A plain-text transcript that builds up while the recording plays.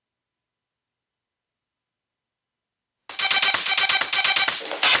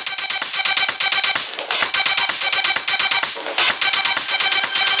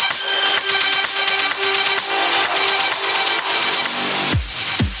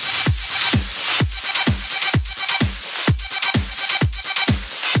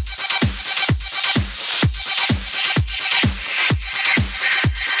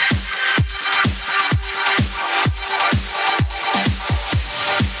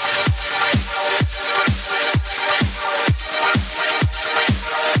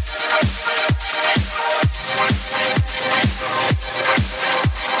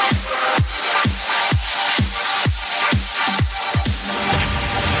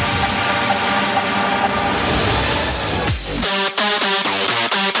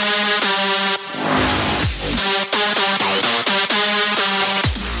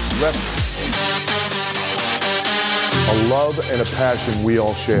love and a passion we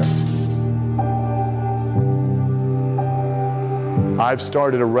all share. I've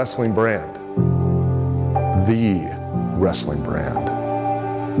started a wrestling brand, the wrestling brand.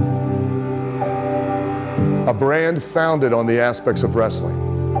 A brand founded on the aspects of wrestling.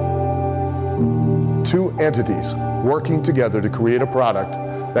 Two entities working together to create a product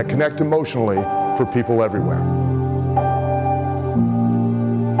that connect emotionally for people everywhere.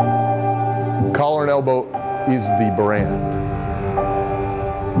 Collar and Elbow is the brand.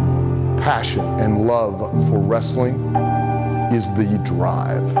 Passion and love for wrestling is the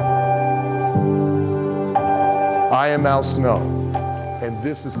drive. I am Al Snow, and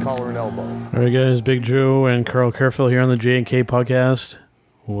this is Collar and Elbow. All right, guys, Big Joe and Carl Careful here on the J&K podcast.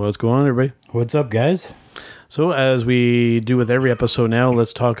 What's going on, everybody? What's up, guys? So, as we do with every episode now,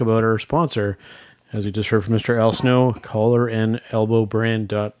 let's talk about our sponsor. As we just heard from Mr. Al Snow,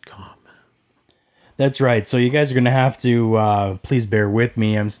 collarandelbowbrand.com. That's right. So you guys are going to have to please bear with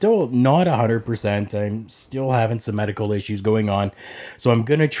me. I'm still not 100%. I'm still having some medical issues going on. So I'm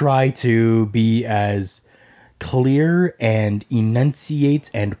going to try to be as clear and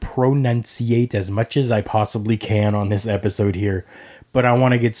enunciate and pronunciate as much as I possibly can on this episode here. But I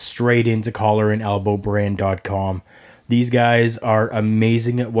want to get straight into collarandelbowbrand.com. These guys are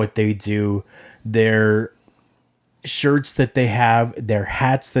amazing at what they do. Their shirts that they have, their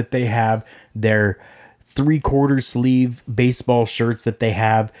hats that they have, their 3/4 sleeve baseball shirts that they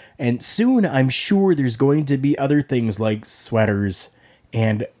have. And soon I'm sure there's going to be other things like sweaters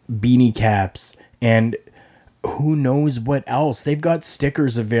and beanie caps and who knows what else. They've got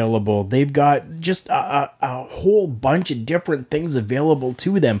stickers available. They've got just a whole bunch of different things available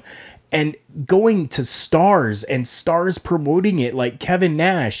to them. And going to stars and stars promoting it like Kevin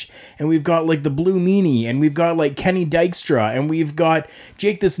Nash. And we've got like the Blue Meanie. And we've got like Kenny Dykstra. And we've got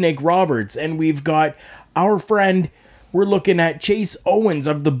Jake the Snake Roberts. And we've got our friend, we're looking at Chase Owens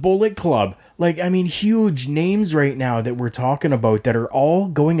of the Bullet Club. Like, I mean, huge names right now that we're talking about that are all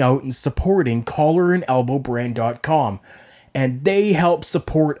going out and supporting collarandelbowbrand.com. And they help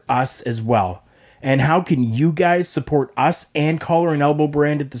support us as well. And how can you guys support us and Collar and Elbow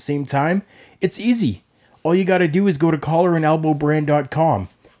Brand at the same time? It's easy. All you got to do is go to collarandelbowbrand.com,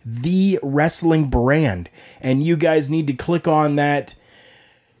 the wrestling brand. And you guys need to click on that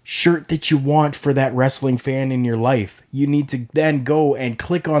shirt that you want for that wrestling fan in your life. You need to then go and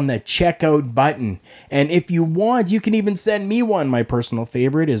click on the checkout button. And if you want, you can even send me one. My personal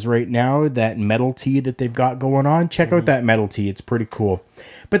favorite is right now that metal tee that they've got going on. Check out that metal tee. It's pretty cool.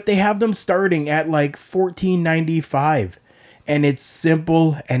 But they have them starting at like $14.95. And it's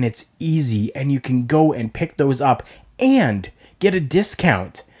simple and it's easy. And you can go and pick those up and get a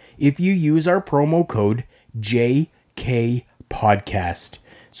discount if you use our promo code JKPodcast.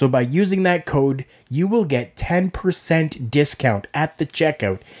 So by using that code, you will get 10% discount at the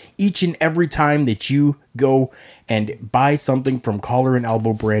checkout each and every time that you go and buy something from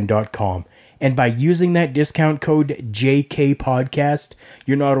collarandelbowbrand.com. And by using that discount code JKPodcast,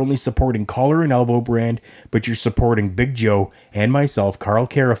 you're not only supporting Collar and Elbow Brand, but you're supporting Big Joe and myself, Carl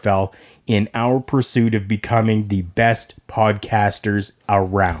Carafel, in our pursuit of becoming the best podcasters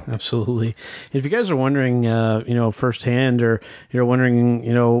around. Absolutely. If you guys are wondering, firsthand, or you're wondering,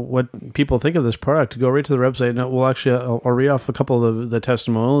 what people think of this product, go right to the website. And we'll actually, I'll read off a couple of the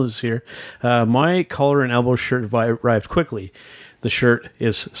testimonials here. My Collar and Elbow shirt arrived quickly. The shirt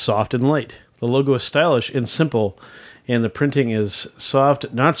is soft and light. The logo is stylish and simple, and the printing is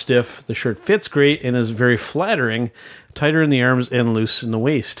soft, not stiff. The shirt fits great and is very flattering, tighter in the arms and loose in the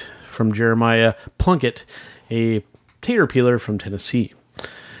waist. From Jeremiah Plunkett, a tater peeler from Tennessee.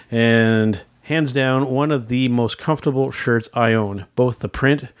 And hands down, one of the most comfortable shirts I own. Both the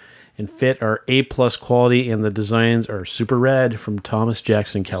print and fit are A+ quality, and the designs are super rad. From Thomas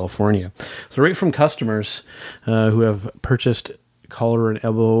Jackson, California. So right from customers who have purchased Collar and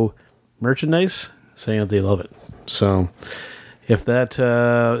Elbow merchandise, saying that they love it. So if that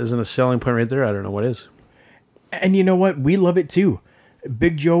isn't a selling point right there, I don't know what is. And you know what? We love it too.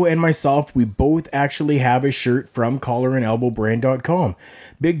 Big Joe and myself, we both actually have a shirt from collarandelbowbrand.com.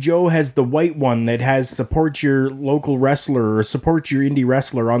 Big Joe has the white one that has support your local wrestler or support your indie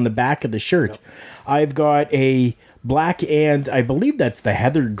wrestler on the back of the shirt. Yep. I've got a black, and I believe that's the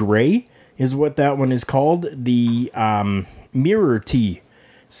Heather Gray is what that one is called, the mirror tee.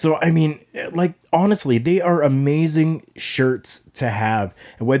 So, I mean, like, honestly, they are amazing shirts to have.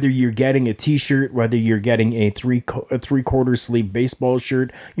 Whether you're getting a t-shirt, whether you're getting a three-quarter sleeve baseball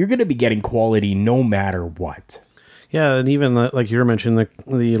shirt, you're going to be getting quality no matter what. Yeah, and even like you were mentioning,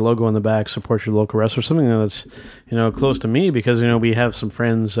 the logo on the back, support your local wrestler, something that's, close to me because, we have some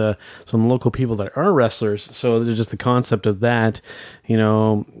friends, some local people that are wrestlers. So just the concept of that,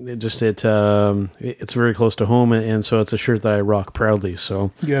 it's very close to home. And so it's a shirt that I rock proudly.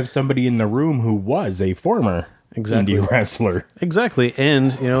 So you have somebody in the room who was a former indie wrestler. Exactly.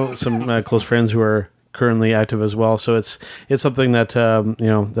 And, some close friends who are currently active as well. So it's something that,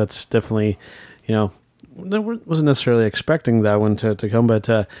 that's definitely, wasn't necessarily expecting that one to come, but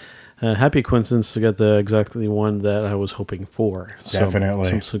happy coincidence to get exactly one that I was hoping for.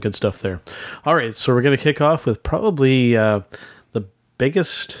 Definitely. Some good stuff there. All right, so we're going to kick off with probably the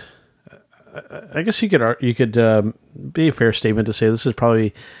biggest, I guess you could be a fair statement to say this is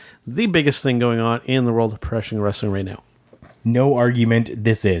probably the biggest thing going on in the world of professional wrestling right now. No argument,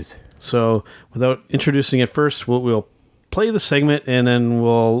 this is. So without introducing it first, we'll play the segment and then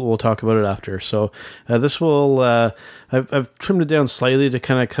we'll talk about it after. So this will I've trimmed it down slightly to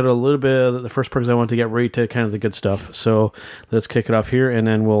kind of cut a little bit of the first part because I want to get right to kind of the good stuff. So let's kick it off here and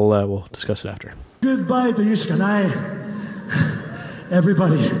then we'll discuss it after. Goodbye to Yushikanai.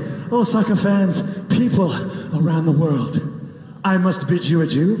 Everybody, Osaka fans, people around the world. I must bid you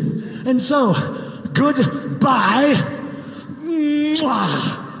adieu. And so, goodbye.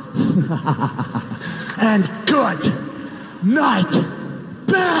 Mwah. And good night.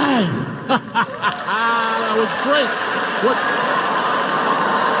 Bang! That was great.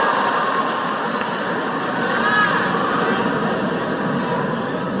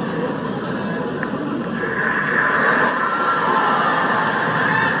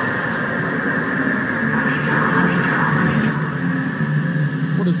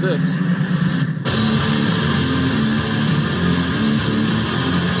 What is this?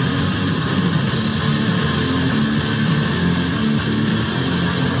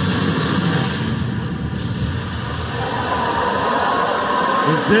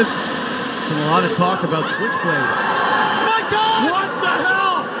 Is this? Been a lot of talk about Switchblade. My God! What the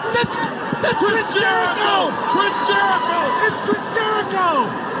hell? That's Chris Jericho! Chris Jericho! It's Chris Jericho!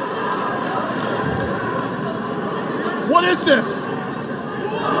 What is this?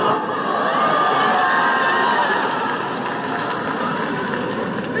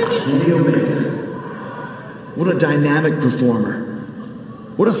 Kenny Omega. What a dynamic performer.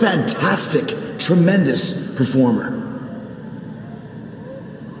 What a fantastic, tremendous performer.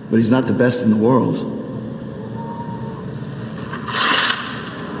 But he's not the best in the world.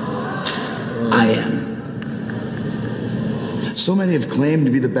 I am. So many have claimed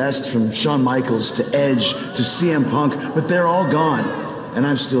to be the best, from Shawn Michaels to Edge to CM Punk, but they're all gone, and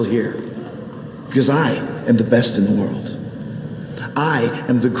I'm still here. Because I am the best in the world. I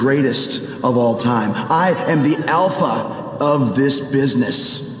am the greatest of all time. I am the alpha of this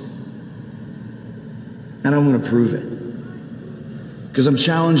business. And I'm going to prove it. Because I'm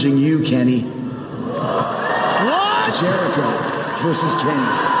challenging you, Kenny. What? Jericho versus Kenny.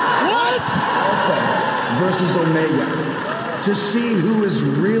 What? Alpha versus Omega. To see who is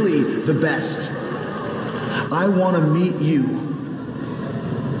really the best. I want to meet you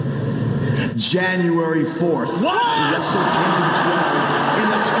January 4th. What? To Wrestle Kingdom 12 in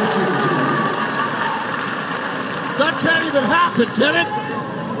the Tokyo Dome. That can't even happen, can it?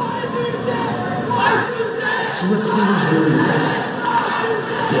 So let's see who's really the best.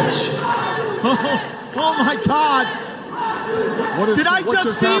 Bitch. Oh my God! Did I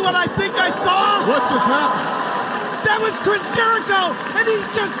just see happened? what I think I saw? What just happened? That was Chris Jericho, and he's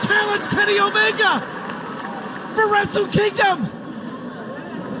just challenged Kenny Omega for Wrestle Kingdom.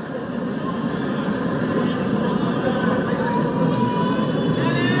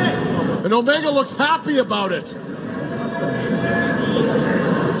 And Omega looks happy about it.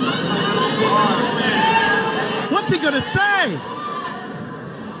 What's he gonna say?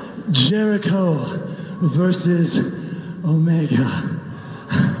 Jericho versus Omega.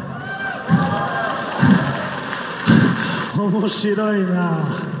 面白いな。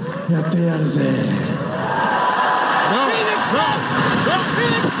やってやるぜ。No, He accepts! He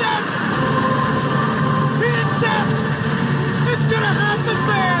accepts! He accepts! It's gonna happen,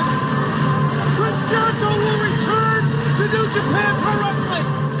 fans! Chris Jericho will return to New Japan Pro Wrestling!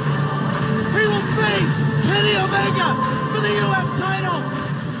 He will face Kenny Omega for the U.S. title!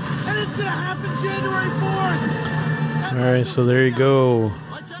 And it's gonna happen January 4th! All right, so there you go.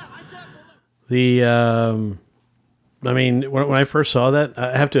 I mean, when I first saw that,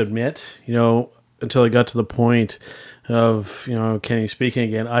 I have to admit, until I got to the point of, Kenny speaking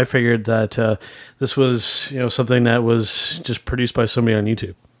again, I figured that this was, something that was just produced by somebody on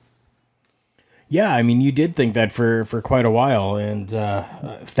YouTube. Yeah, I mean, you did think that for quite a while, and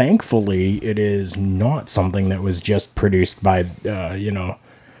thankfully, it is not something that was just produced by,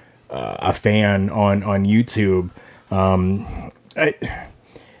 a fan on YouTube.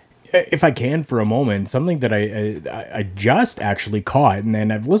 If I can for a moment, something that I just actually caught, and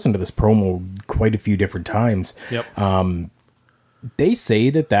then I've listened to this promo quite a few different times. Yep. They say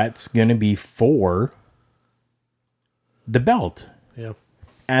that that's going to be for the belt. Yep.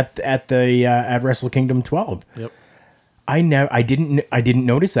 At Wrestle Kingdom 12. Yep. I didn't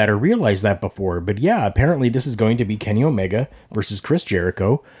notice that or realize that before, but yeah, apparently this is going to be Kenny Omega versus Chris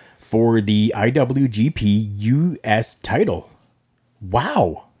Jericho for the IWGP US title.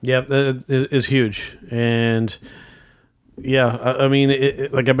 Wow. Yeah, that is huge. And yeah, I mean,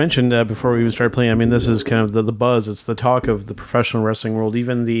 like I mentioned before we even started playing, I mean, this is kind of the buzz. It's the talk of the professional wrestling world.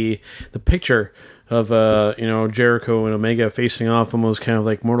 Even the picture of Jericho and Omega facing off, almost kind of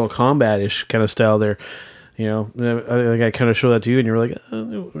like Mortal Kombat-ish kind of style there. I kind of show that to you, and you're like,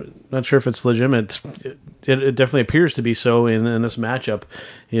 not sure if it's legitimate. It definitely appears to be so. In this matchup,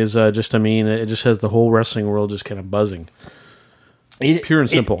 is it just has the whole wrestling world just kind of buzzing. Pure and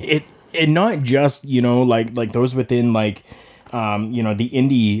simple. It not just like those within like the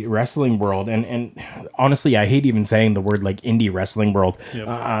indie wrestling world, and honestly, I hate even saying the word like indie wrestling world.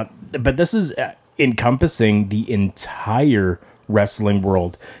 Yep. But this is encompassing the entire wrestling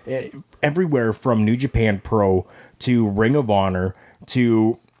world, everywhere from New Japan Pro to Ring of Honor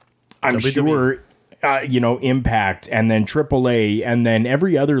to I'm WWE. Sure Impact, and then AAA, and then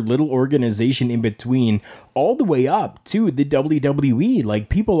every other little organization in between, all the way up to the WWE. Like,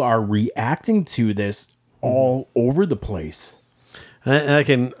 people are reacting to this all over the place. And I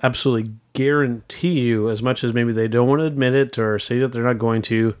can absolutely guarantee you, as much as maybe they don't want to admit it or say that they're not going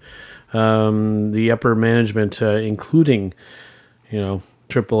to, the upper management, including,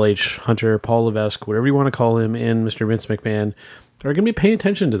 Triple H, Hunter, Paul Levesque, whatever you want to call him, and Mr. Vince McMahon, are going to be paying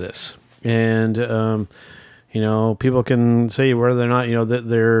attention to this. And, people can say whether or not, that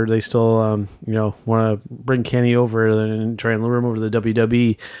they still, want to bring Kenny over and try and lure him over to the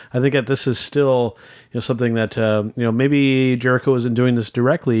WWE. I think that this is still, something that, maybe Jericho isn't doing this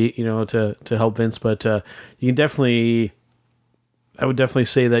directly, to help Vince, but you can definitely, I would definitely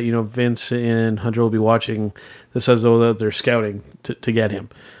say that, Vince and Hunter will be watching this as though that they're scouting to get him.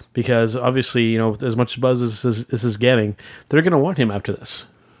 Because obviously, as much buzz as this is getting, they're going to want him after this.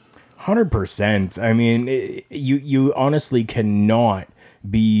 100%. I mean, you honestly cannot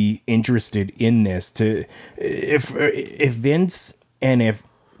be interested in this. If Vince and if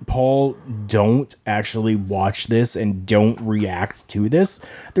Paul don't actually watch this and don't react to this,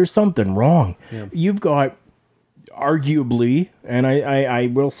 there's something wrong. Yeah. You've got arguably, and I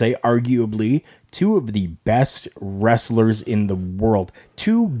will say arguably, two of the best wrestlers in the world,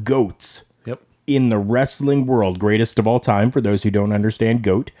 two GOATs. In the wrestling world, greatest of all time, for those who don't understand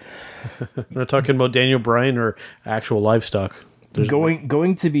GOAT. We're not talking about Daniel Bryan or actual livestock.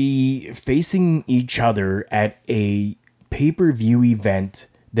 Going to be facing each other at a pay-per-view event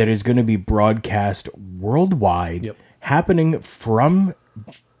that is going to be broadcast worldwide, happening from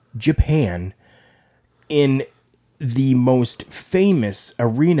Japan in the most famous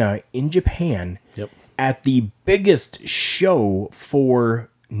arena in Japan, at the biggest show for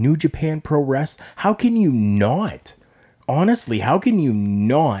New Japan Pro Wrestling. How can you not? Honestly, how can you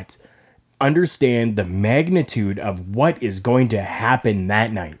not understand the magnitude of what is going to happen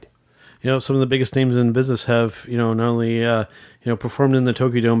that night? Some of the biggest names in business have, not only, performed in the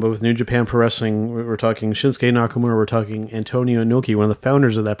Tokyo Dome, but with New Japan Pro Wrestling. We're talking Shinsuke Nakamura, we're talking Antonio Inoki, one of the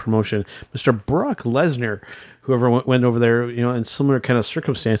founders of that promotion, Mr. Brock Lesnar, whoever went over there, in similar kind of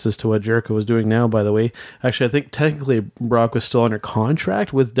circumstances to what Jericho was doing now, by the way. Actually, I think technically Brock was still under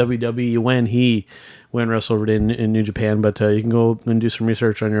contract with WWE when he went and wrestled over in New Japan, but you can go and do some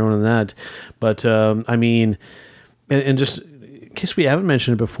research on your own on that. But, I mean, and just in case we haven't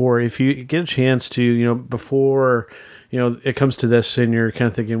mentioned it before, if you get a chance to, before, it comes to this and you're kind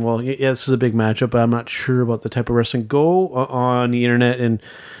of thinking, well, yeah, this is a big matchup, but I'm not sure about the type of wrestling, go on the internet and,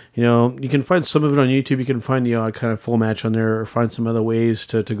 you can find some of it on YouTube. You can find the odd kind of full match on there or find some other ways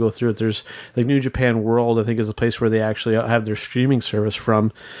to go through it. There's like New Japan World, I think, is a place where they actually have their streaming service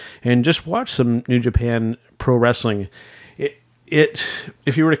from, and just watch some New Japan Pro Wrestling.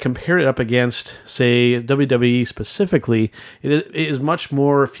 If you were to compare it up against, say, WWE specifically, it is much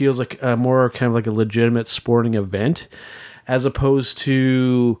more, feels like more kind of like a legitimate sporting event, as opposed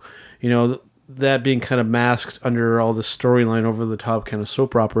to, that being kind of masked under all the storyline, over the top kind of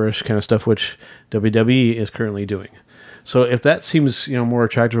soap opera-ish kind of stuff, which WWE is currently doing. So if that seems, more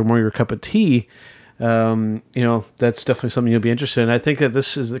attractive or more your cup of tea, that's definitely something you'll be interested in. I think that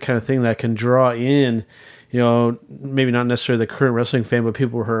this is the kind of thing that can draw in, maybe not necessarily the current wrestling fan, but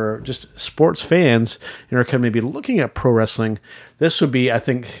people who are just sports fans and are kind of maybe looking at pro wrestling. This would be, I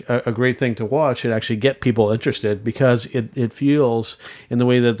think, a great thing to watch and actually get people interested, because it feels, in the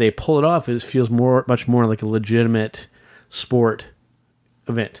way that they pull it off, it feels much more like a legitimate sport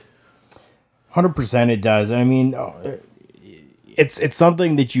event. 100% it does. I mean, it's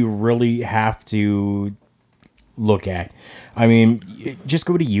something that you really have to look at. I mean, just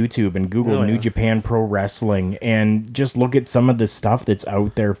go to YouTube and Google New Japan Pro Wrestling and just look at some of the stuff that's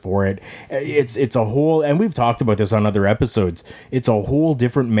out there for it. It's a whole, and we've talked about this on other episodes, it's a whole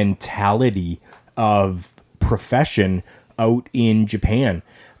different mentality of profession out in Japan.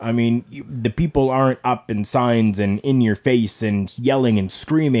 I mean, the people aren't up in signs and in your face and yelling and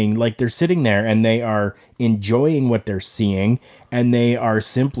screaming. Like, they're sitting there and they are enjoying what they're seeing, and they are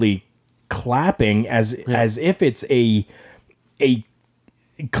simply clapping as if it's a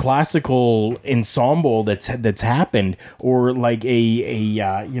classical ensemble that's happened, or like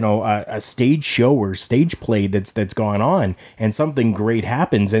a stage show or stage play that's gone on, and something great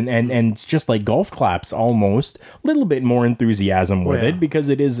happens, and it's just like golf claps, almost a little bit more enthusiasm with it, because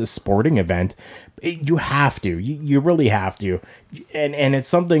it is a sporting event. You have to, you really have to, and it's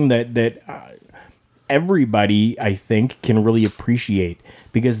something that everybody, I think, can really appreciate,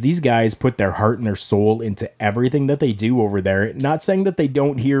 because these guys put their heart and their soul into everything that they do over there. Not saying that they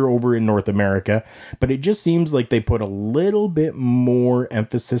don't here over in North America, but it just seems like they put a little bit more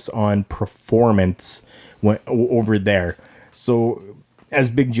emphasis on performance over there. So, as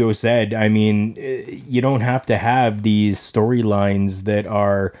Big Joe said, I mean, you don't have to have these storylines that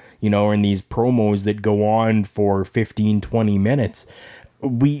are, and these promos that go on for 15, 20 minutes.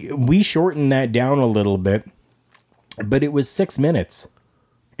 We shortened that down a little bit, but it was 6 minutes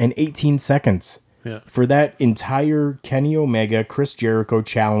and 18 seconds for that entire Kenny Omega Chris Jericho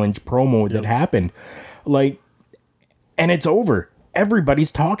challenge promo that happened. Like, and it's over.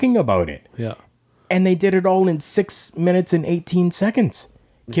 Everybody's talking about it. Yeah. And they did it all in 6 minutes and 18 seconds.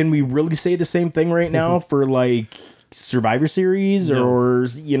 Can we really say the same thing right now for like Survivor Series or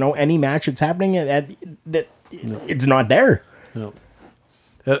any match that's happening that it's not there? No.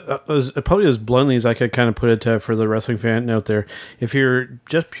 Probably as bluntly as I could kind of put it for the wrestling fan out there, if you're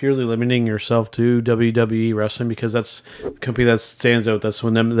just purely limiting yourself to WWE wrestling, because that's the company that stands out, that's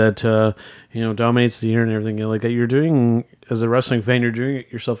one that dominates the internet and everything like that, you're doing, as a wrestling fan, you're doing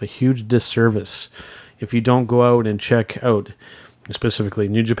yourself a huge disservice if you don't go out and check out specifically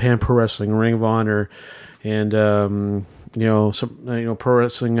New Japan Pro Wrestling, Ring of Honor, and Pro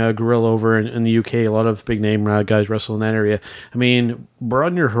Wrestling Guerrilla over in the UK. A lot of big name guys wrestle in that area. I mean,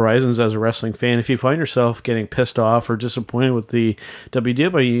 broaden your horizons as a wrestling fan. If you find yourself getting pissed off or disappointed with the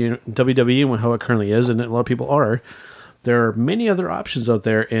WWE and how it currently is, and a lot of people are, there are many other options out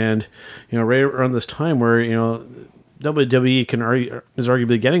there. And right around this time where WWE is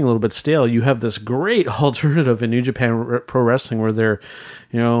arguably getting a little bit stale, you have this great alternative in New Japan Pro Wrestling where they're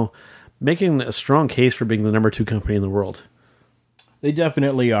making a strong case for being the number 2 company in the world. They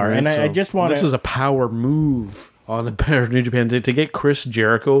definitely are. Right? And I just want to... This is a power move on the part of New Japan. To get Chris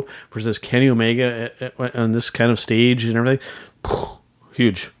Jericho versus Kenny Omega on this kind of stage and everything,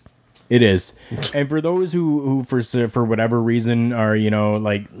 huge. It is. And for those who for whatever reason are,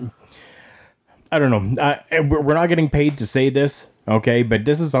 I don't know. We're not getting paid to say this, okay? But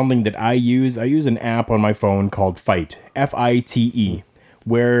this is something that I use. I use an app on my phone called Fight, F-I-T-E,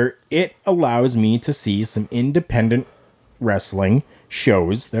 where it allows me to see some independent wrestling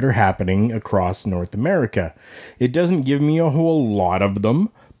shows that are happening across North America. It doesn't give me a whole lot of them,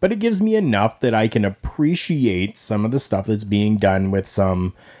 but it gives me enough that I can appreciate some of the stuff that's being done with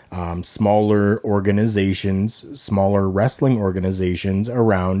some smaller organizations, smaller wrestling organizations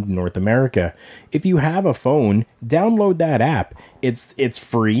around North America. If you have a phone, download that app. It's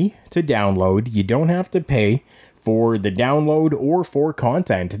free to download. You don't have to pay for the download or for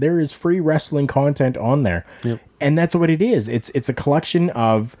content. There is free wrestling content on there. Yep. And that's what it is. It's a collection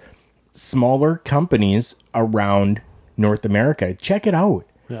of smaller companies around North America. Check it out.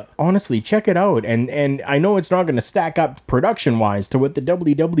 Yeah. Honestly, check it out. And I know it's not going to stack up production-wise to what the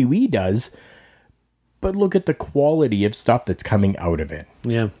WWE does, but look at the quality of stuff that's coming out of it.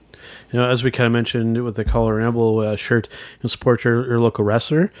 Yeah. As we kind of mentioned with the collar and elbow shirt, support your local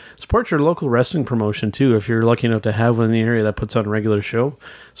wrestler. Support your local wrestling promotion, too. If you're lucky enough to have one in the area that puts on a regular show,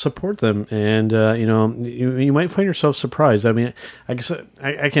 support them. And, you might find yourself surprised. I mean, I guess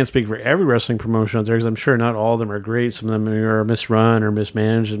I can't speak for every wrestling promotion out there, because I'm sure not all of them are great. Some of them are misrun or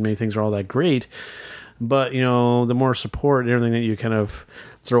mismanaged, and many things are all that great. But, the more support and everything that you kind of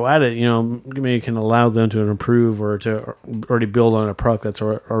throw at it, maybe you can allow them to improve or to already build on a product that's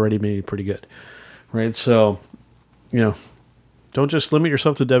already maybe pretty good. Right? So, don't just limit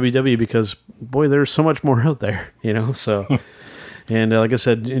yourself to WWE because, boy, there's so much more out there, so. And like I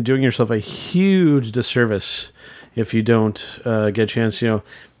said, doing yourself a huge disservice if you don't get a chance,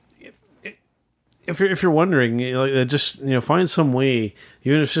 if you're wondering, just find some way,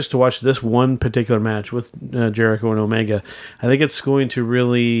 even if it's just to watch this one particular match with Jericho and Omega. I think it's going to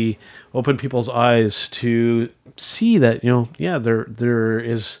really open people's eyes to see that there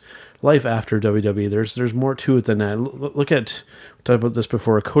is life after WWE. There's more to it than that. Look at, we talked about this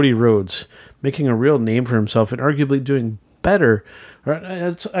before, Cody Rhodes making a real name for himself and arguably doing better.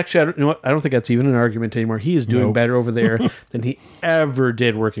 It's actually, I don't think that's even an argument anymore. He is doing better over there than he ever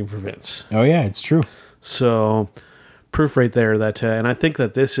did working for Vince. Oh yeah, it's true. So proof right there that, and I think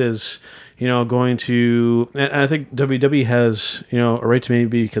that this is, going to, and I think WWE has, a right to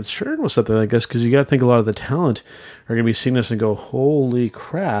maybe be concerned with something like this, because you got to think a lot of the talent are going to be seeing this and go, holy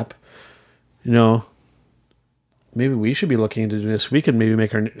crap, maybe we should be looking into doing this. We could maybe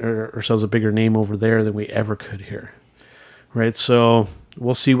make ourselves a bigger name over there than we ever could here. Right, so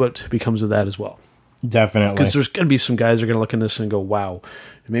we'll see what becomes of that as well. Definitely. Because there's going to be some guys that are going to look in this and go, wow,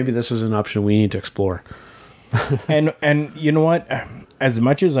 maybe this is an option we need to explore. and you know what? As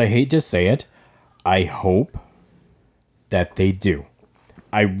much as I hate to say it, I hope that they do.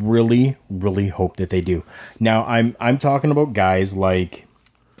 I really, really hope that they do. Now, I'm talking about guys like,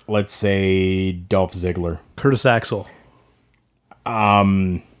 let's say, Dolph Ziggler. Curtis Axel.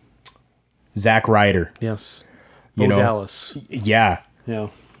 Zack Ryder. Yes. Dallas. Yeah. Yeah.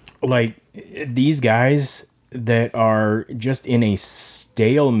 Like, these guys that are just in a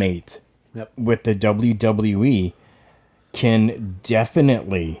stalemate with the WWE can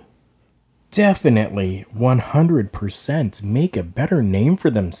definitely 100% make a better name for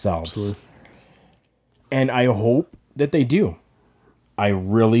themselves. Absolutely. And I hope that they do. I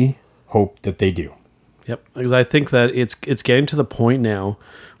really hope that they do. Yep. Because I think that it's getting to the point now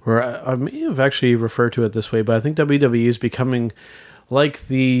where I may have actually referred to it this way, but I think WWE is becoming like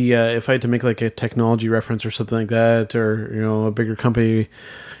the, if I had to make like a technology reference or something like that, or, a bigger company,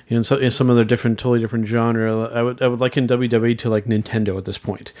 in some other totally different genre, I would liken WWE to like Nintendo at this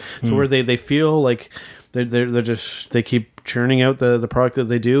point. So where they feel like they keep churning out the product that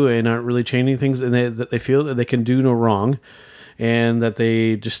they do and aren't really changing things, and they feel that they can do no wrong, and that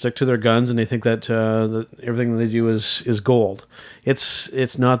they just stick to their guns, and they think that, that everything that they do is gold.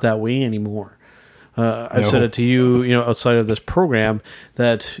 It's not that way anymore. I've said it to you, outside of this program,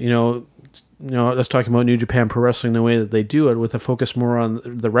 that let's talk about New Japan Pro Wrestling the way that they do it, with a focus more on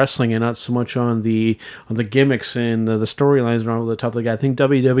the wrestling and not so much on the gimmicks and the storylines and all the top of the guy. I think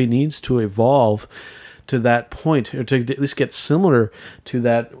WWE needs to evolve to that point, or to at least get similar to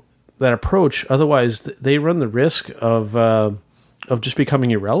that approach. Otherwise, they run the risk of just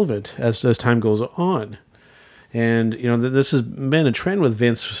becoming irrelevant as time goes on. And this has been a trend with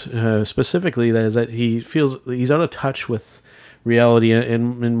Vince specifically, that he feels he's out of touch with reality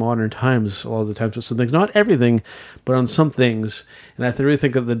in modern times a lot of the times with some things, not everything, but on some things. And I really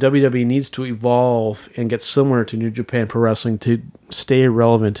think that the WWE needs to evolve and get similar to New Japan Pro Wrestling to stay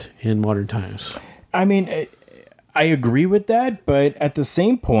relevant in modern times. I mean, I agree with that, but at the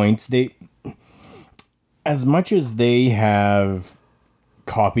same point, as much as they have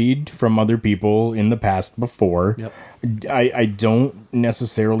copied from other people in the past before, I don't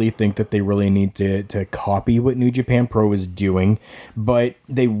necessarily think that they really need to copy what New Japan Pro is doing, but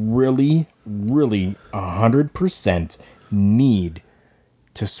they really, really 100% need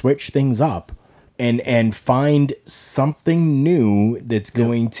to switch things up and find something new that's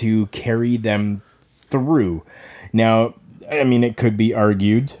going to carry them through. Now, I mean, it could be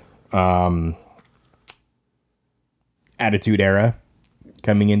argued, Attitude Era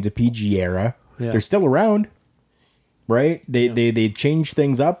coming into PG Era. They're still around, right? They changed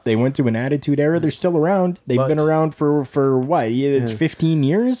things up. They went to an Attitude Era. They're still around. They've been around for what? It's 15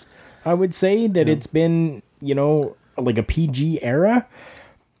 years, I would say, that it's been, like a PG era.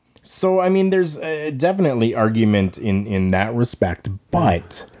 So, I mean, there's definitely argument in that respect,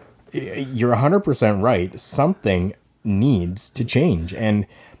 but you're 100% right. Something needs to change, and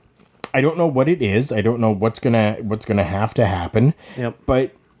I don't know what it is. I don't know what's gonna have to happen.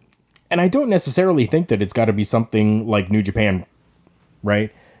 But, and I don't necessarily think that it's got to be something like New Japan,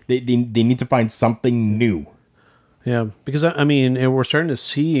 right? They need to find something new. Yeah, because I mean, we're starting to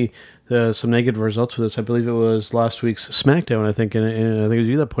see some negative results with this. I believe it was last week's SmackDown, I think, and I think it was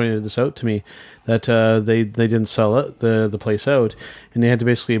you that pointed this out to me, that they didn't sell it, the place out, and they had to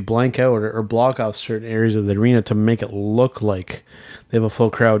basically blank out or block off certain areas of the arena to make it look like they have a full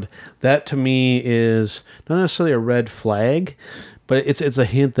crowd. That to me is not necessarily a red flag, but it's a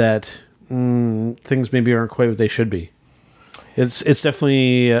hint that things maybe aren't quite what they should be. It's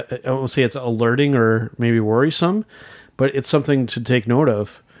definitely, I won't say it's alerting or maybe worrisome, but it's something to take note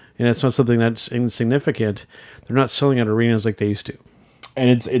of. And it's not something that's insignificant. They're not selling out arenas like they used to. And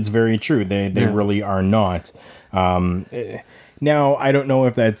it's very true. They really are not. Now, I don't know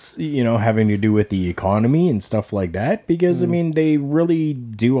if that's, having to do with the economy and stuff like that, because, I mean, they really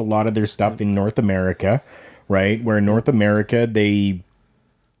do a lot of their stuff in North America, right? Where in North America, they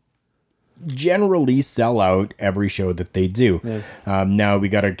generally sell out every show that they do. Yeah. Now we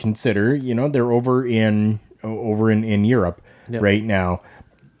got to consider, they're over in Europe right now.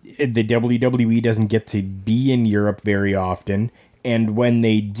 The WWE doesn't get to be in Europe very often, and when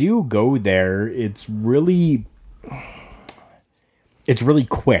they do go there, it's really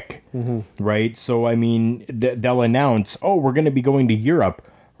quick, right? So I mean, they'll announce, "Oh, we're going to be going to Europe,"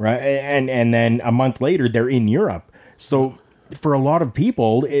 right? And then a month later, they're in Europe. So for a lot of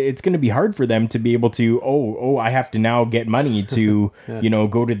people, it's going to be hard for them to be able to, I have to now get money to,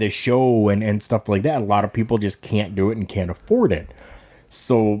 go to this show and stuff like that. A lot of people just can't do it and can't afford it.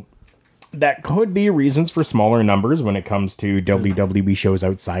 So that could be reasons for smaller numbers when it comes to WWE shows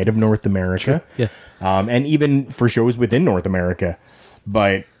outside of North America. Sure. Yeah. And even for shows within North America.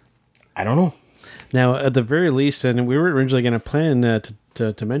 But I don't know. Now, at the very least, and we were originally going to plan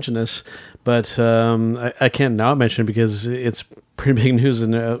to mention this, but I can't not mention it because it's pretty big news.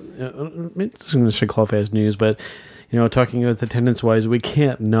 And I'm going to qualify as news, but talking with attendance-wise, we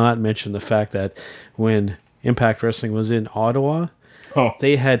can't not mention the fact that when Impact Wrestling was in Ottawa,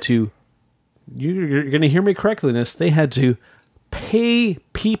 they had to. You're going to hear me correctly in this. They had to pay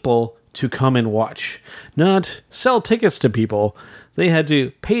people to come and watch, not sell tickets to people. They had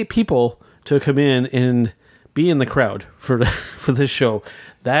to pay people to come in and be in the crowd for this show.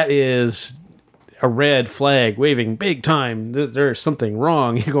 That is a red flag waving big time. There's something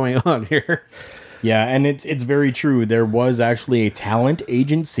wrong going on here. Yeah, and it's very true. There was actually a talent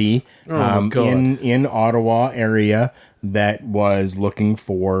agency in Ottawa area that was looking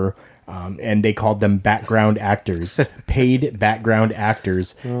for, and they called them background actors, paid background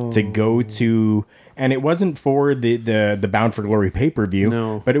actors to go to. And it wasn't for the Bound for Glory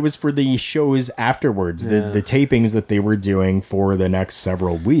pay-per-view, but it was for the shows afterwards, the tapings that they were doing for the next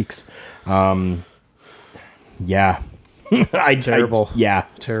several weeks. Yeah. Terrible. Yeah.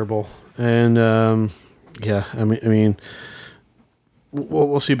 Terrible. And, I mean,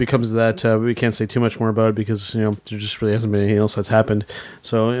 we'll see what becomes of that. We can't say too much more about it because, there just really hasn't been anything else that's happened.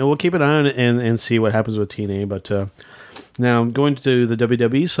 So we'll keep an eye on it and see what happens with TNA. But now going to the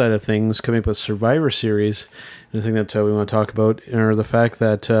WWE side of things, coming up with Survivor Series, and the thing that we want to talk about are the fact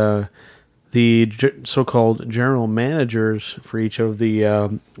that the so-called general managers for each of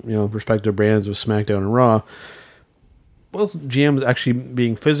the respective brands of SmackDown and Raw, both GMs actually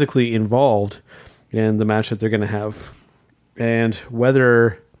being physically involved in the match that they're going to have, and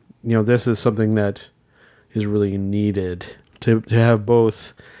whether this is something that is really needed to have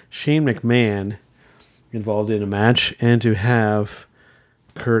both Shane McMahon involved in a match and to have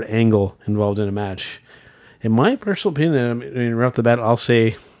Kurt Angle involved in a match. In my personal opinion, I mean, right off the bat, I'll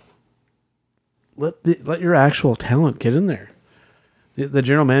say let your actual talent get in there. The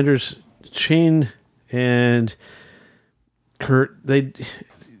general managers, Shane and Kurt,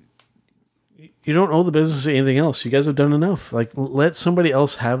 you don't owe the business anything else. You guys have done enough. Like, let somebody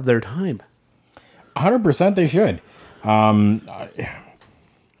else have their time. 100% they should.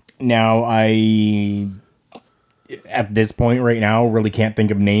 Now, I, at this point right now, really can't think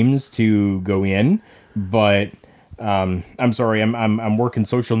of names to go in, but I'm sorry, I'm working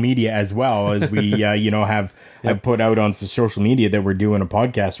social media as well, as we I've put out on social media that we're doing a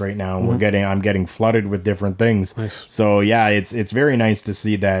podcast right now, and I'm getting flooded with different things. Nice. So yeah, it's very nice to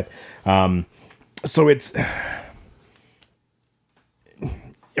see that. So it's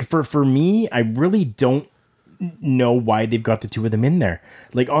for me, I really don't know why they've got the two of them in there.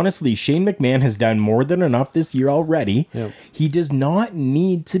 Like, honestly, Shane McMahon has done more than enough this year already. Yep. He does not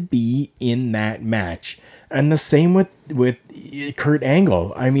need to be in that match. And the same with Kurt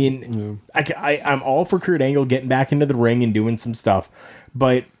Angle. I mean, I'm all for Kurt Angle getting back into the ring and doing some stuff,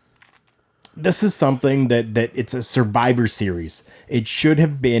 but this is something that it's a Survivor Series. It should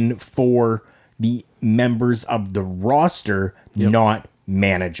have been for the members of the roster, not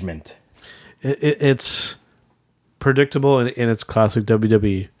management. It's predictable and it's classic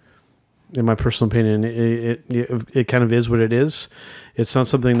WWE. In my personal opinion, it kind of is what it is. It's not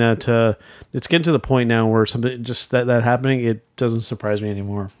something that it's getting to the point now where something just that happening, it doesn't surprise me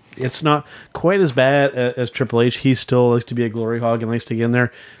anymore. It's not quite as bad as Triple H. He still likes to be a glory hog and likes to get in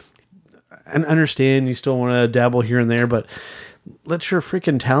there. And understand you still want to dabble here and there, but let your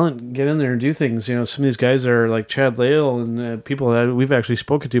freaking talent get in there and do things. You know, some of these guys are like Chad Lale and people that we've actually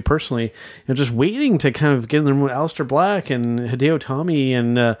spoken to personally, you know, just waiting to kind of get in there with Aleister Black and Hideo Itami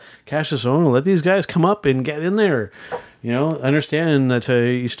and Cassius Ohno. Let these guys come up and get in there. You know, understand that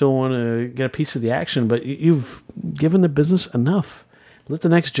you still want to get a piece of the action, but you've given the business enough. Let the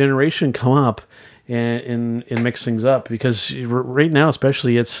next generation come up and mix things up, because right now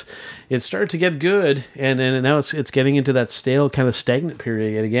especially it's started to get good and now it's getting into that stale kind of stagnant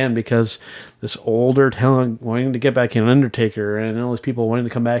period yet again, because this older talent wanting to get back in, Undertaker and all these people wanting to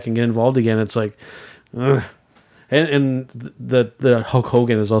come back and get involved again. It's like ugh. And the Hulk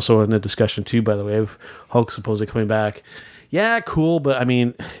Hogan is also in the discussion too, by the way, of Hulk supposedly coming back. Yeah, cool, but I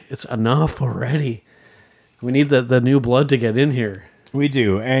mean, it's enough already. We need the new blood to get in here. We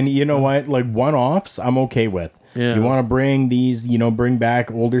do. And you know what? Like one-offs, I'm okay with. Yeah. You want to bring these, bring back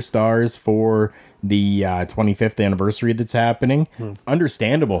older stars for the 25th anniversary that's happening.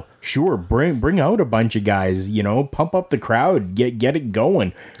 Understandable. Sure. Bring out a bunch of guys, pump up the crowd, get it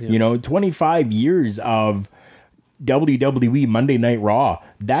going. Yeah. 25 years of WWE Monday Night Raw.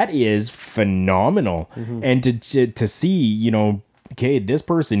 That is phenomenal. Mm-hmm. And to see, okay, this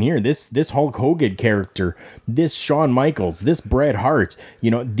person here, this Hulk Hogan character, this Shawn Michaels, this Bret Hart,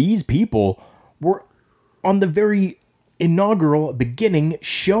 these people were on the very inaugural beginning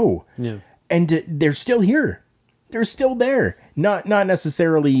show. Yeah. And they're still here. They're still there. Not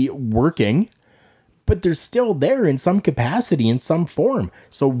necessarily working, but they're still there in some capacity, in some form.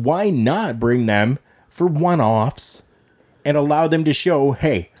 So why not bring them for one-offs and allow them to show,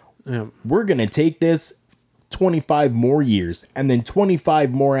 hey, we're going to take this 25 more years, and then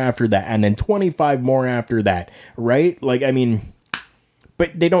 25 more after that, and then 25 more after that, right? Like, I mean,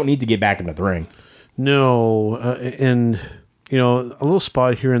 but they don't need to get back into the ring. No, and, a little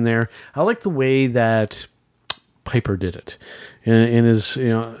spot here and there. I like the way that Piper did it. In his,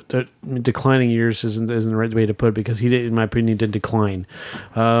 declining years isn't the right way to put it, because he did, in my opinion, did decline.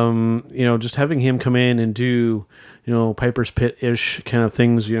 Just having him come in and do, Piper's Pit-ish kind of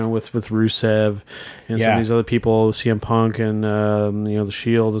things, with Rusev and some of these other people, CM Punk and, the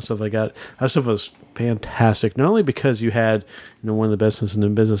Shield and stuff like that. That stuff was fantastic. Not only because you had, one of the best in the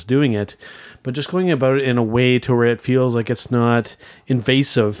business doing it, but just going about it in a way to where it feels like it's not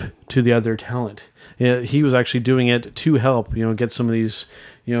invasive to the other talent. He was actually doing it to help, get some of these,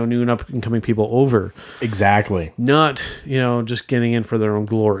 new and up and coming people over. Exactly. Not, just getting in for their own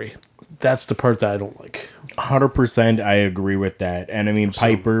glory. That's the part that I don't like. 100% I agree with that. And I mean,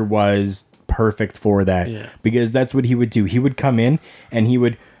 Piper was perfect for that, because that's what he would do. He would come in and he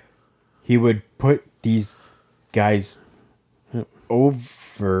would put these guys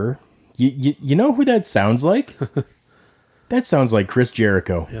over. You know who that sounds like? That sounds like Chris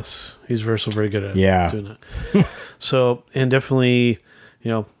Jericho. Yes, he's very good at doing that. So, and definitely,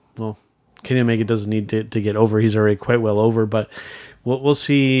 Kenny Omega doesn't need to get over. He's already quite well over, but we'll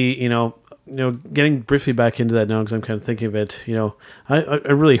see. Getting briefly back into that now, because I'm kind of thinking of it. I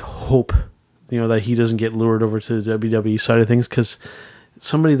really hope that he doesn't get lured over to the WWE side of things, because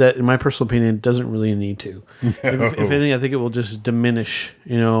somebody that, in my personal opinion, doesn't really need to. No. If anything, I think it will just diminish,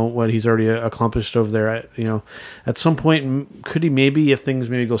 what he's already accomplished over there. At some point, could he maybe, if things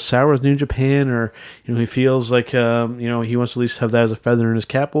maybe go sour with New Japan, or he feels like he wants to at least have that as a feather in his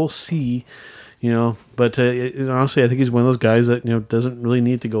cap. We'll see. But honestly, I think he's one of those guys that doesn't really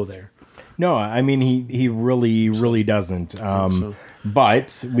need to go there. No, I mean he really doesn't.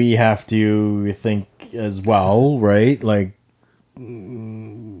 But we have to think as well, right? Like,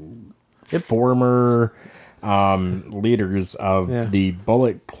 former leaders of the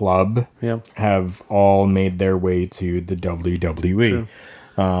Bullet Club have all made their way to the WWE.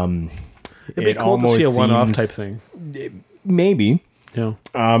 It'd be cool to see a one-off type thing. Maybe. Yeah.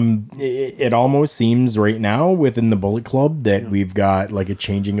 It almost seems right now within the Bullet Club that we've got like a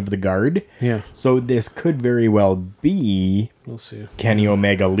changing of the guard. Yeah. So this could very well be we'll see. Kenny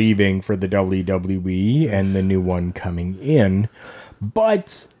Omega leaving for the WWE and the new one coming in.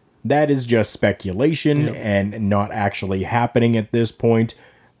 But that is just speculation and not actually happening at this point.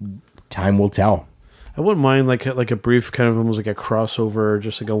 Time will tell. I wouldn't mind like a brief kind of almost like a crossover,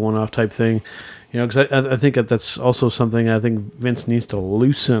 just like a one-off type thing. You know, because I think that's also something I think Vince needs to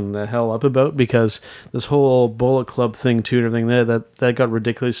loosen the hell up about, because this whole Bullet Club thing too and everything that got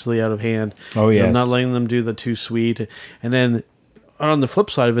ridiculously out of hand. Oh, You know, yes. not letting them do the too sweet, and then on the flip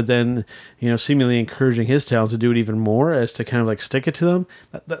side of it, then, you know, seemingly encouraging his talent to do it even more, as to kind of like stick it to them.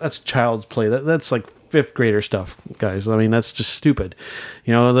 That's child's play. That's like fifth grader stuff, guys. I mean, that's just stupid.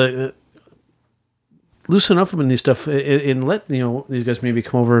 You know, loosen up in these stuff and let, you know, these guys maybe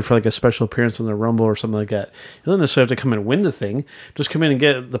come over for like a special appearance on the Rumble or something like that. You don't necessarily have to come and win the thing. Just come in and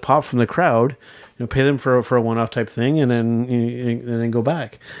get the pop from the crowd. You know, pay them for a one-off type thing, and then go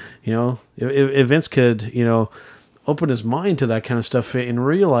back. You know, if Vince could, you know, open his mind to that kind of stuff and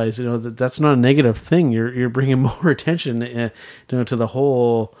realize, you know, that's not a negative thing. You're bringing more attention, you know, to the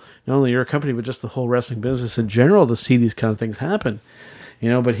whole, not only your company but just the whole wrestling business in general, to see these kind of things happen. You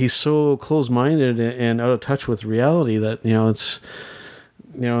know, but he's so close-minded and out of touch with reality that, you know, it's,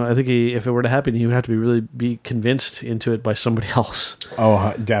 you know, I think if it were to happen, he would have to really be convinced into it by somebody else.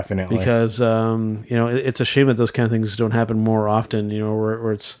 Oh, definitely. Because, you know, it's a shame that those kind of things don't happen more often, you know,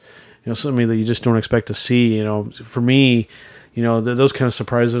 where it's, you know, something that you just don't expect to see. You know, for me, you know, those kind of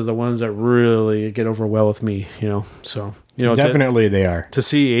surprises are the ones that really get over well with me, you know. So, you know, definitely they are. To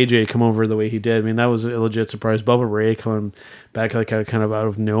see AJ come over the way he did, I mean, that was a legit surprise. Bubba Ray coming back like kind of out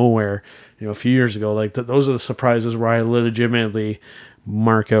of nowhere, you know, a few years ago. Like, those are the surprises where I legitimately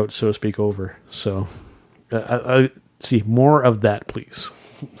mark out, so to speak, over. So, I see more of that, please.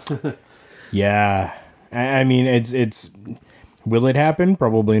 Yeah. I mean, it's will it happen?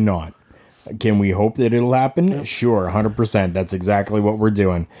 Probably not. Can we hope that it'll happen? Yep. Sure, 100%. That's exactly what we're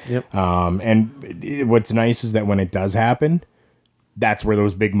doing. Yep. And what's nice is that when it does happen, that's where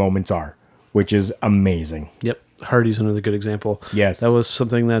those big moments are, which is amazing. Yep. Hardy's another good example. Yes. That was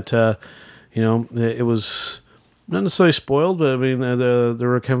something that, you know, it was not necessarily spoiled, but I mean, there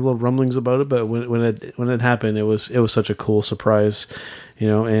were kind of little rumblings about it. But when it happened, it was such a cool surprise, you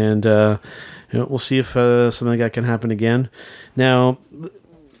know. And you know, we'll see if something like that can happen again. Now,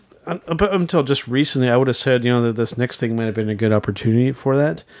 up until just recently, I would have said, you know, that this next thing might have been a good opportunity for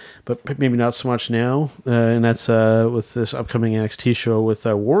that, but maybe not so much now. And that's with this upcoming NXT show with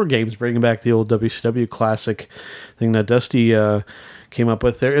War Games, bringing back the old WCW classic thing that Dusty came up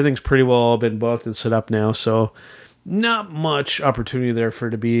with there. Everything's pretty well been booked and set up now, so not much opportunity there for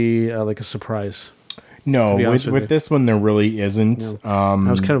it to be like a surprise. No, with this one, there really isn't. You know, I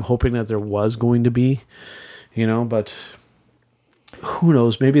was kind of hoping that there was going to be, you know, but who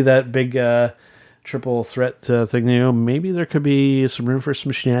knows? Maybe that big triple threat thing, you know, maybe there could be some room for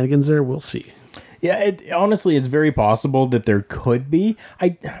some shenanigans there. We'll see. Yeah, honestly, it's very possible that there could be.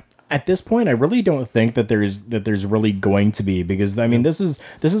 At this point, I really don't think that there's really going to be, because I mean, this is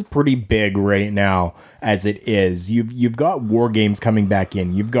pretty big right now as it is. You've got War Games coming back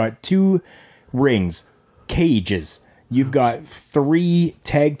in. You've got 2 rings, cages. You've got 3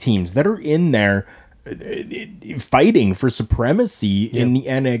 tag teams that are in there fighting for supremacy in the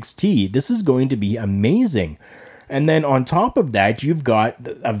NXT. This is going to be amazing. And then on top of that, you've got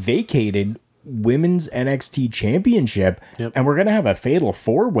a vacated women's NXT championship, and we're going to have a fatal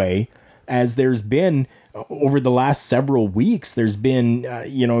 4-way, as there's been over the last several weeks, there's been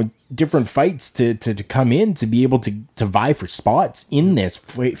you know, different fights to come in to be able to vie for spots in this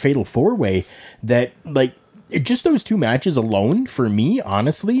fatal 4-way, that, like, just those 2 matches alone, for me,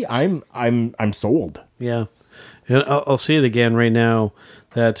 honestly, I'm sold. Yeah, and I'll say it again right now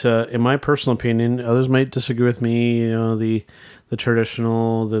that in my personal opinion, others might disagree with me. You know, the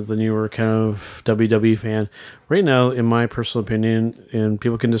traditional, the newer kind of WWE fan. Right now, in my personal opinion, and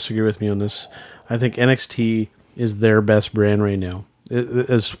people can disagree with me on this, I think NXT is their best brand right now.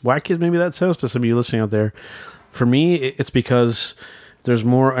 As wacky as maybe that sounds to some of you listening out there, for me, it's because there's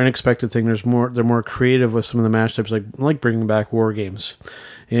more unexpected thing. They're more creative with some of the matchups, like bringing back War Games,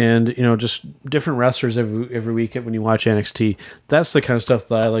 and, you know, just different wrestlers every week when you watch NXT. That's the kind of stuff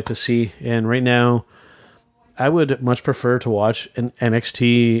that I like to see. And right now, I would much prefer to watch an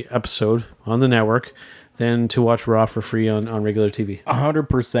NXT episode on the network than to watch Raw for free on regular TV.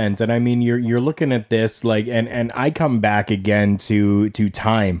 100%. And I mean, you're looking at this like, and I come back again to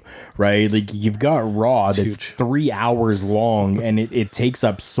time, right? Like, you've got Raw that's huge. 3 hours long, and it takes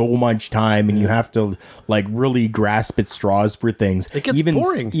up so much time, and you have to like really grasp at straws for things. It gets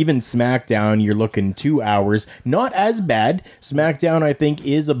boring. Even SmackDown, you're looking 2 hours. Not as bad. SmackDown, I think,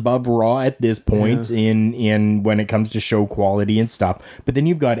 is above Raw at this point in when it comes to show quality and stuff. But then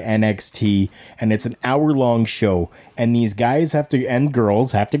you've got NXT, and it's an hour-long show, and these guys and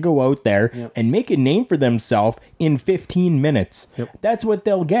girls have to go out there and make a name for themselves in 15 minutes. That's what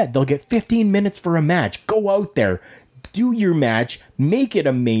they'll get. They'll get 15 minutes for a match. Go out there, do your match, make it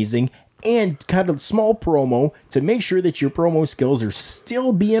amazing, and cut a small promo to make sure that your promo skills are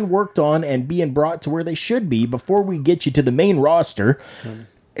still being worked on and being brought to where they should be before we get you to the main roster.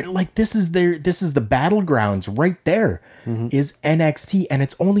 Like, this is the battlegrounds right there, is NXT, and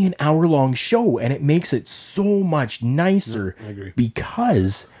it's only an hour-long show, and it makes it so much nicer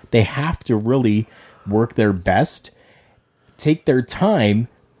because they have to really work their best, take their time,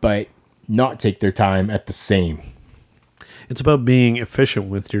 but not take their time at the same. It's about being efficient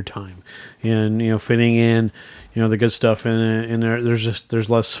with your time, and fitting in the good stuff in there. There's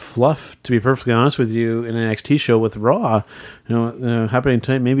less fluff, to be perfectly honest with you, in an NXT show. With Raw happening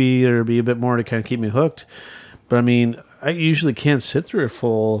tonight, maybe there'll be a bit more to kind of keep me hooked, but I mean, I usually can't sit through a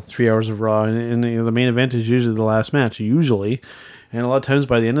full 3 hours of Raw, and the main event is usually the last match, and a lot of times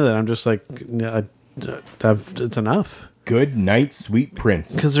by the end of that I'm just like, it's enough. Good night, sweet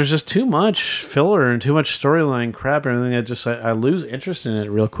prince. Because there's just too much filler and too much storyline crap and everything. I lose interest in it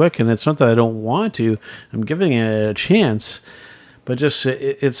real quick. And it's not that I don't want to. I'm giving it a chance. But just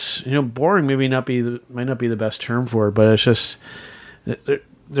it's boring. Might not be the best term for it. But it's just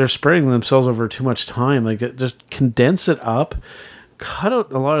they're spreading themselves over too much time. Like, just condense it up, cut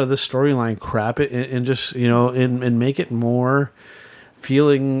out a lot of this storyline crap, and just and make it more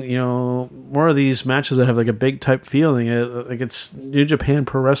feeling, more of these matches that have like a big type feeling, like it's New Japan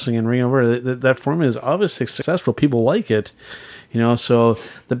Pro Wrestling and Ring of Honor. That formula is obviously successful. People like it, so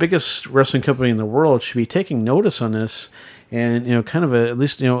the biggest wrestling company in the world should be taking notice on this and, kind of at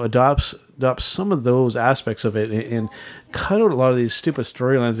least, adopt some of those aspects of it and cut out a lot of these stupid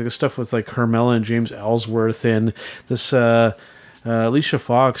storylines, like stuff with like Carmella and James Ellsworth and this, Alicia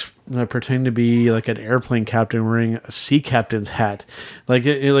Fox pretending to be like an airplane captain wearing a sea captain's hat.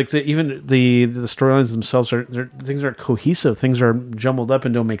 Even the storylines themselves things aren't cohesive. Things are jumbled up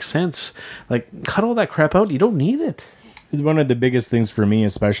and don't make sense. Like, cut all that crap out. You don't need it. One of the biggest things for me,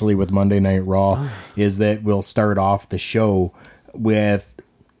 especially with Monday Night Raw, is that we'll start off the show with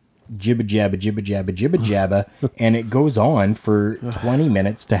jibba jabba, and it goes on for 20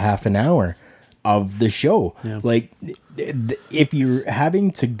 minutes to half an hour of the show. Yeah. Like, if you're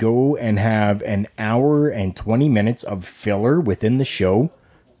having to go and have an hour and 20 minutes of filler within the show,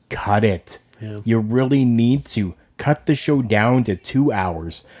 cut it. Yeah. You really need to cut the show down to 2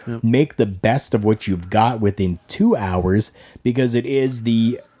 hours. Yep. Make the best of what you've got within 2 hours, because it is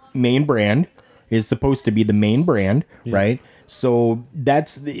the main brand, is supposed to be the main brand, right? So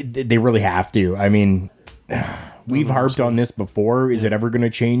they really have to. I mean, we've harped on this before. Is it ever going to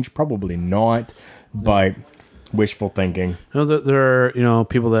change? Probably not, but wishful thinking. There are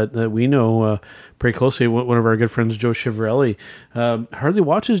people that we know pretty closely. One of our good friends, Joe Chivarelli, hardly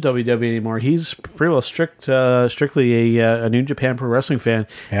watches WWE anymore. He's pretty well strictly a New Japan Pro Wrestling fan.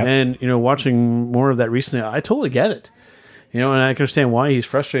 Yep. And watching more of that recently, I totally get it. And I can understand why he's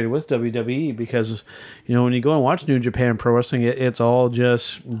frustrated with WWE, because, when you go and watch New Japan Pro Wrestling, it's all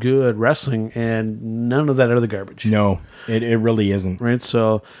just good wrestling and none of that other garbage. No, it really isn't. Right?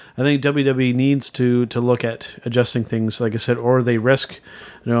 So I think WWE needs to look at adjusting things, like I said, or they risk,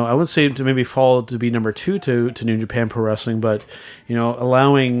 I wouldn't say to maybe fall to be number 2 to New Japan Pro Wrestling, but,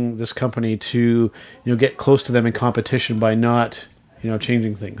 allowing this company to, get close to them in competition by not,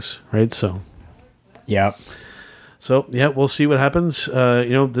 changing things. Right? So. Yeah. So, yeah, we'll see what happens.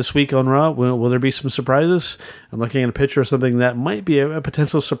 This week on Raw, will there be some surprises? I'm looking at a picture of something that might be a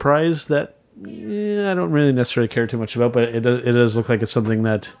potential surprise that I don't really necessarily care too much about, but it does look like it's something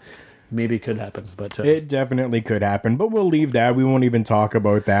that maybe could happen. But it definitely could happen, but we'll leave that. We won't even talk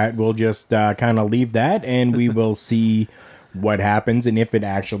about that. We'll just kind of leave that, and we will see what happens and if it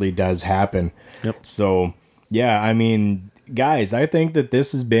actually does happen. Yep. So, yeah, I mean, guys, I think that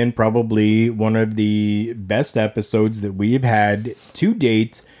this has been probably one of the best episodes that we've had to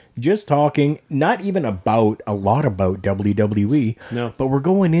date, just talking not even about a lot about WWE, but we're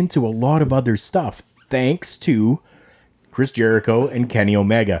going into a lot of other stuff thanks to Chris Jericho and Kenny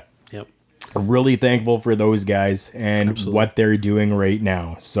Omega. Yep. Really thankful for those guys and what they're doing right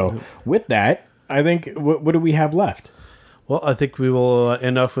now. So with that, I think, what do we have left? Well, I think we will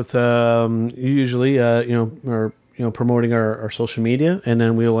end off with usually, promoting our social media, and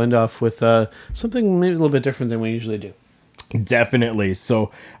then we'll end off with something maybe a little bit different than we usually do. Definitely.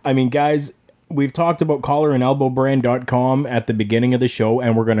 So, I mean, guys, we've talked about collarandelbowbrand.com at the beginning of the show,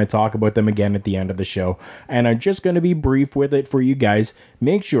 and we're going to talk about them again at the end of the show. And I'm just going to be brief with it for you guys.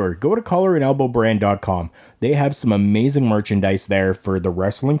 Make sure, go to collarandelbowbrand.com. They have some amazing merchandise there for the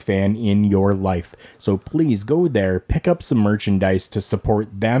wrestling fan in your life. So please go there, pick up some merchandise to support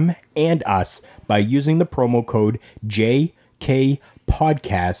them and us by using the promo code JKPodcast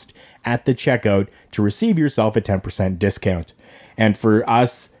at the checkout to receive yourself a 10% discount. And for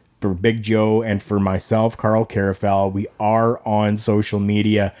us, For Big Joe and for myself, Carl Carafel, we are on social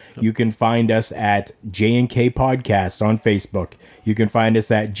media. You can find us at J&K Podcast on Facebook. You can find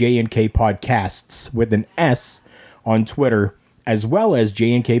us at J&K Podcasts with an S on Twitter, as well as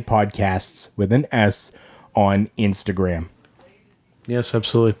J&K Podcasts with an S on Instagram. Yes,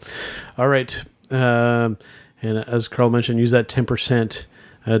 absolutely. All right. And as Carl mentioned, use that 10%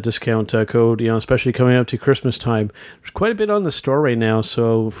 discount code, especially coming up to Christmas time. There's quite a bit on the store right now,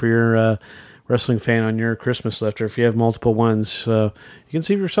 so for your wrestling fan on your Christmas list, or if you have multiple ones, you can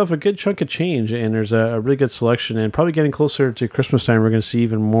save yourself a good chunk of change, and there's a really good selection, and probably getting closer to Christmas time, we're going to see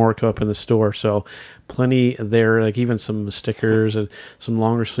even more come up in the store, so plenty there, like even some stickers and some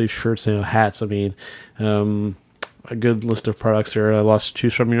longer sleeve shirts and hats. I mean, a good list of products there, lots to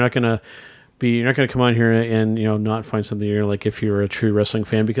choose from. You're not going to come on here and not find something you're like if you're a true wrestling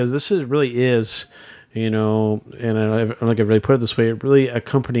fan, because this really is, and I like I really put it this way, really a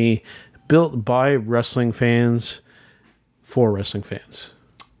company built by wrestling fans for wrestling fans.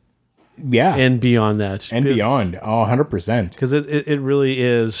 Yeah, and beyond that, and beyond, 100%. Because it really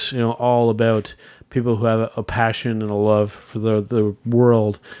is all about people who have a passion and a love for the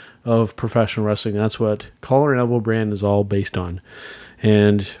world of professional wrestling. That's what Collar and Elbow brand is all based on,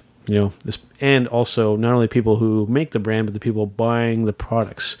 and. And also not only people who make the brand, but the people buying the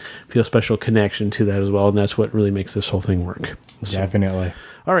products feel a special connection to that as well. And that's what really makes this whole thing work. Definitely.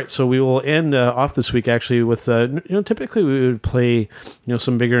 All right. So we will end off this week actually with, typically we would play,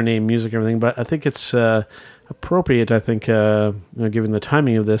 some bigger name music and everything, but I think it's appropriate, given the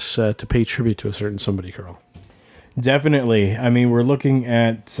timing of this, to pay tribute to a certain somebody, Carl. Definitely. I mean, we're looking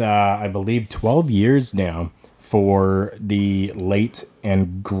at, I believe, 12 years now for the late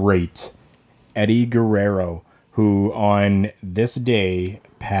and great Eddie Guerrero, who on this day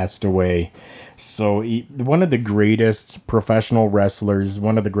passed away. So one of the greatest professional wrestlers,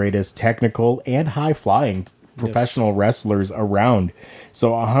 one of the greatest technical and high-flying professional wrestlers around.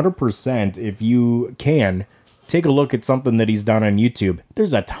 So 100%, if you can, take a look at something that he's done on YouTube.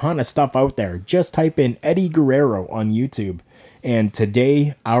 There's a ton of stuff out there. Just type in Eddie Guerrero on YouTube. And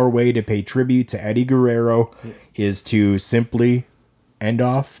today, our way to pay tribute to Eddie Guerrero is to simply end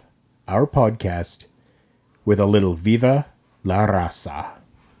off our podcast with a little Viva la Raza.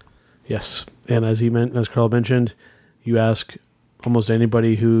 Yes, and as Carl mentioned, you ask almost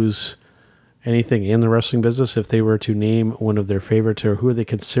anybody who's anything in the wrestling business if they were to name one of their favorites or who they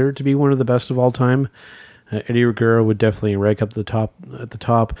consider to be one of the best of all time. Eddie Guerrero would definitely rank up at the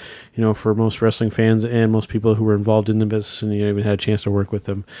top, for most wrestling fans and most people who were involved in the business and even had a chance to work with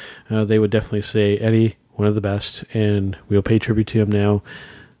them. They would definitely say Eddie, one of the best, and we'll pay tribute to him now.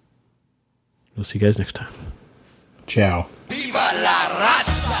 We'll see you guys next time. Ciao. Viva la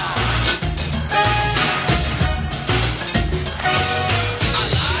raza! I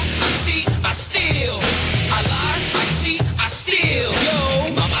lie, I cheat, I steal. I lie, I cheat, I steal.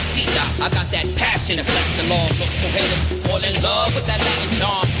 Yo, mamacita, I got that passion. It's like the law. Los mujeres fall in love with that Latin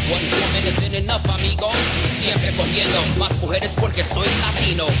charm. One woman isn't enough, amigo. Siempre cogiendo más mujeres porque soy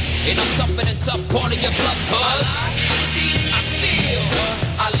latino. And I'm tougher than tough, part of your blood, cuz I cheat, I steal.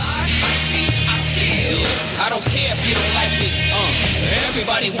 I lie, I cheat, I steal. I don't care if you don't like me.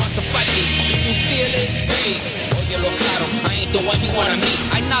 Everybody wants to fight me. Do you feel it? Hey, oye lo claro, I ain't the one you wanna meet.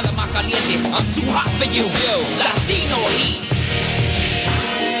 Hay nada más caliente, I'm too hot for you. Yo, Latino heat.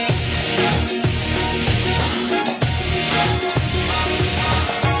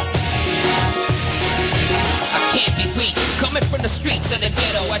 Coming from the streets of the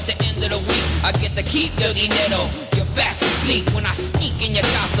ghetto, at the end of the week, I get to keep the dinero. You're fast asleep when I sneak in your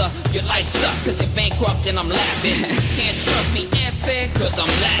casa. Your life sucks cause you're bankrupt and I'm laughing. Can't trust me, answer, cause I'm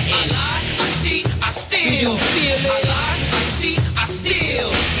Latin. I lie, I cheat, I steal. You feel it? I lie, I cheat, I steal.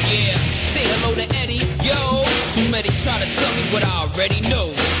 Yeah, say hello to Eddie, yo. Too many try to tell me what I already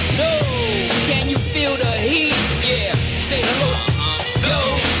know. No, can you feel the heat? Yeah, say hello, yo.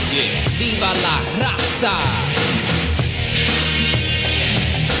 Yeah, viva la raza.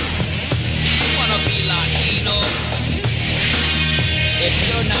 Be Latino. If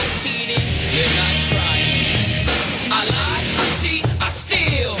you're not cheating, you're not trying. I lie, I cheat, I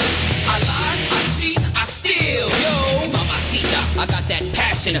steal. I lie, I cheat, I steal. Yo, mamacita, I got that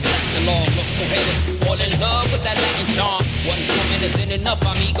passion. It's like the law. Los mujeres fall in love with that Latin charm. One woman isn't enough,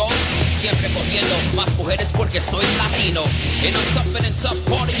 amigo. Siempre cogiendo más mujeres porque soy latino. And I'm tougher than tough,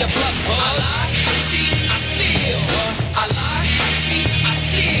 part of your blood, cuz I lie, I cheat, I steal. I lie, I cheat, I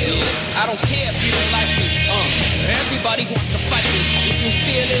steal. I don't care if you don't like me. Everybody wants to fight me. If you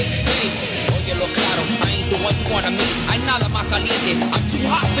feel it, hey, oye lo claro, I ain't the one you wanna meet. Hay nada más caliente, I'm too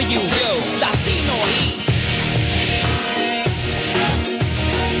hot for you. Yo, Latino heat.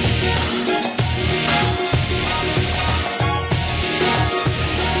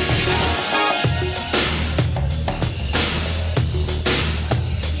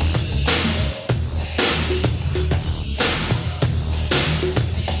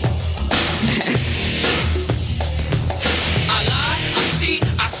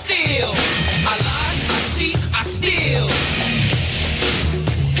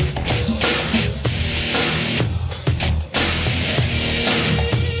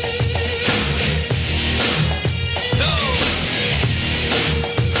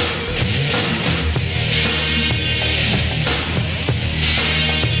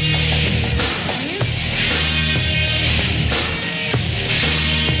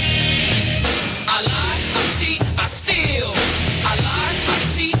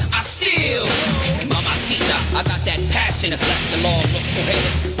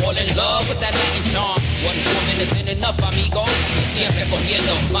 that Latin charm. One woman isn't enough, amigo. Siempre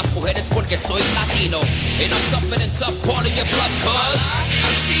cogiendo más mujeres porque soy latino. And I'm tougher than tough, part of your blood, cuz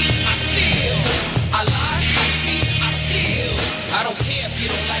I cheat, I steal. I lie, I cheat, I steal. I don't care if you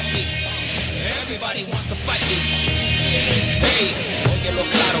don't like me. Everybody wants to fight me. Hey, oye lo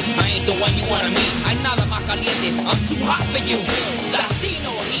claro, I ain't the one you wanna meet. Hay nada más caliente, I'm too hot for you.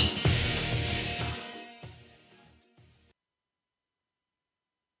 Latino heat.